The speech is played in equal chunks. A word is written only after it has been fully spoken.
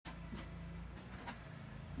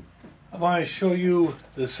want to show you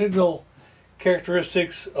the signal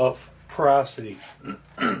characteristics of porosity.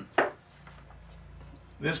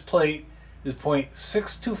 This plate is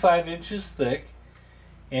 0.625 inches thick,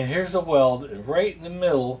 and here's the weld, and right in the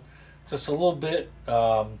middle, just a little bit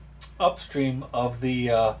upstream of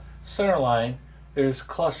the center line, there's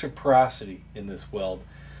clustered porosity in this weld.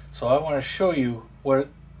 So I want to show you what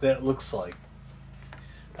that looks like.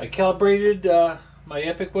 I calibrated my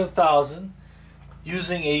Epic 1000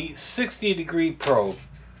 using a 60-degree probe.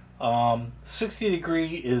 60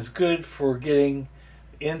 degree is good for getting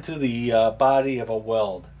into the body of a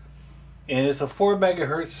weld, and it's a 4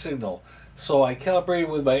 megahertz signal. So I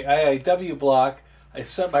calibrated with my IIW block. I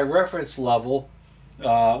set my reference level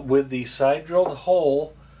with the side drilled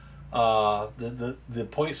hole, the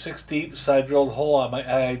 0.6 deep side drilled hole on my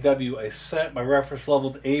IIW. I set my reference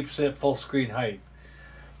level to 80% full screen height.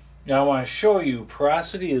 Now I want to show you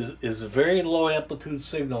porosity is a very low amplitude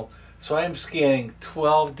signal, so I am scanning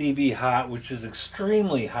 12 dB hot, which is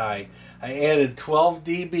extremely high. I added 12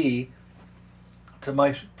 dB to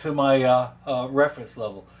my reference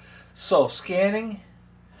level. So scanning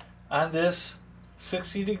on this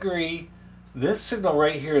 60 degree, this signal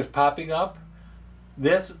right here is popping up.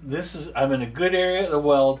 I'm in a good area of the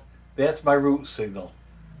weld. That's my root signal.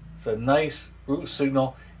 It's a nice root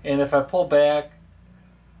signal, and if I pull back,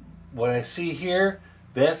 what I see here,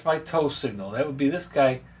 that's my toe signal. That would be this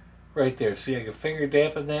guy right there. See, I can finger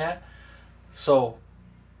dampen that. So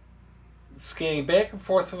scanning back and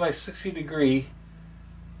forth with my 60 degree.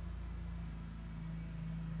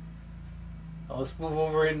 Now let's move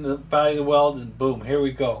over into the body of the weld, and boom, here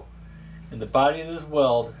we go. In the body of this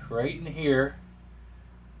weld, right in here,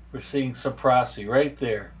 we're seeing some porosity right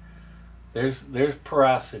there. There's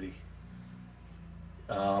porosity.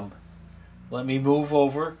 Let me move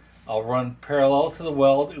over. I'll run parallel to the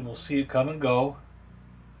weld, and we'll see it come and go.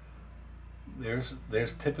 There's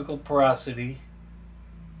typical porosity.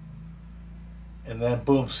 And then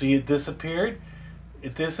boom, see, it disappeared.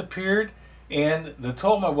 It disappeared, and the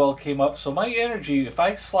toe of my weld came up. So my energy, if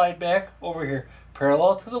I slide back over here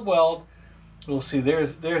parallel to the weld, we'll see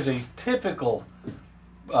there's a typical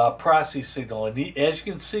porosity signal. And as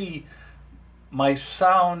you can see, my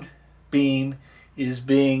sound beam is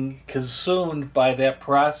being consumed by that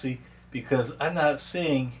porosity because I'm not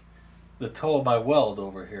seeing the toe of my weld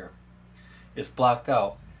over here. It's blocked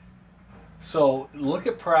out. So look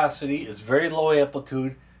at porosity. It's very low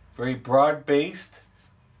amplitude, very broad based.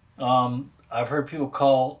 I've heard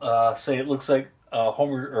people say it looks like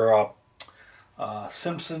Homer or Bart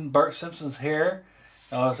Simpson's hair.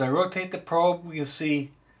 Now as I rotate the probe, we can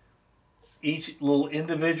see each little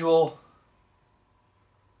individual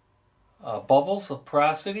bubbles of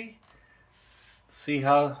porosity. See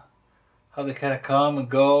how they kind of come and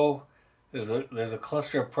go. There's a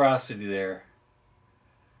cluster of porosity there.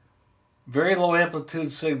 Very low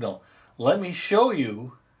amplitude signal. Let me show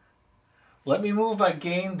you. Let me move my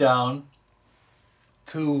gain down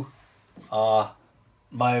to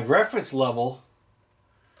my reference level.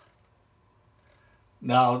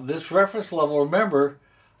 Now this reference level, remember,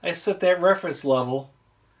 I set that reference level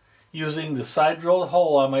using the side drilled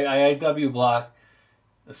hole on my IIW block.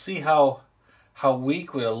 See how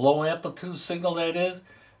weak with a low amplitude signal that is?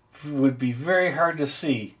 It would be very hard to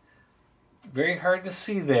see. Very hard to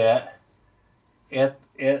see that at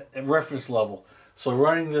reference level. So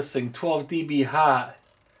running this thing 12 dB hot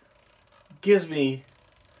gives me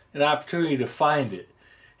an opportunity to find it.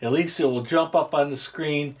 At least it will jump up on the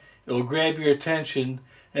screen, it will grab your attention,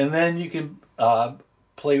 and then you can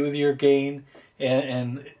play with your gain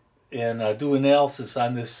and do analysis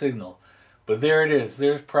on this signal. But there it is.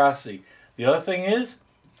 There's porosity. The other thing is,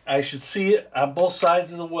 I should see it on both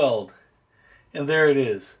sides of the weld. And there it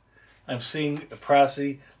is. I'm seeing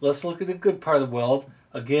porosity. Let's look at the good part of the weld.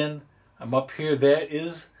 Again, I'm up here. That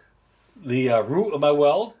is the root of my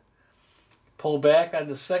weld. Pull back on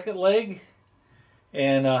the second leg,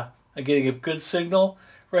 and I'm getting a good signal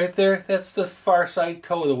right there. That's the far side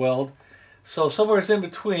toe of the weld. So somewhere in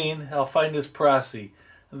between, I'll find this porosity.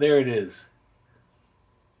 There it is.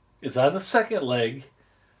 It's on the second leg,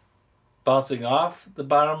 bouncing off the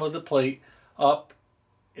bottom of the plate, up,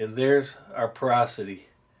 and there's our porosity.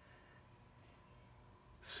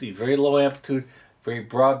 See, very low amplitude, very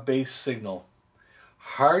broad-based signal.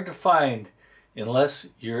 Hard to find unless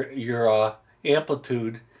your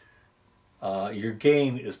amplitude, your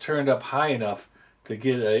gain is turned up high enough to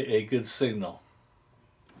get a good signal.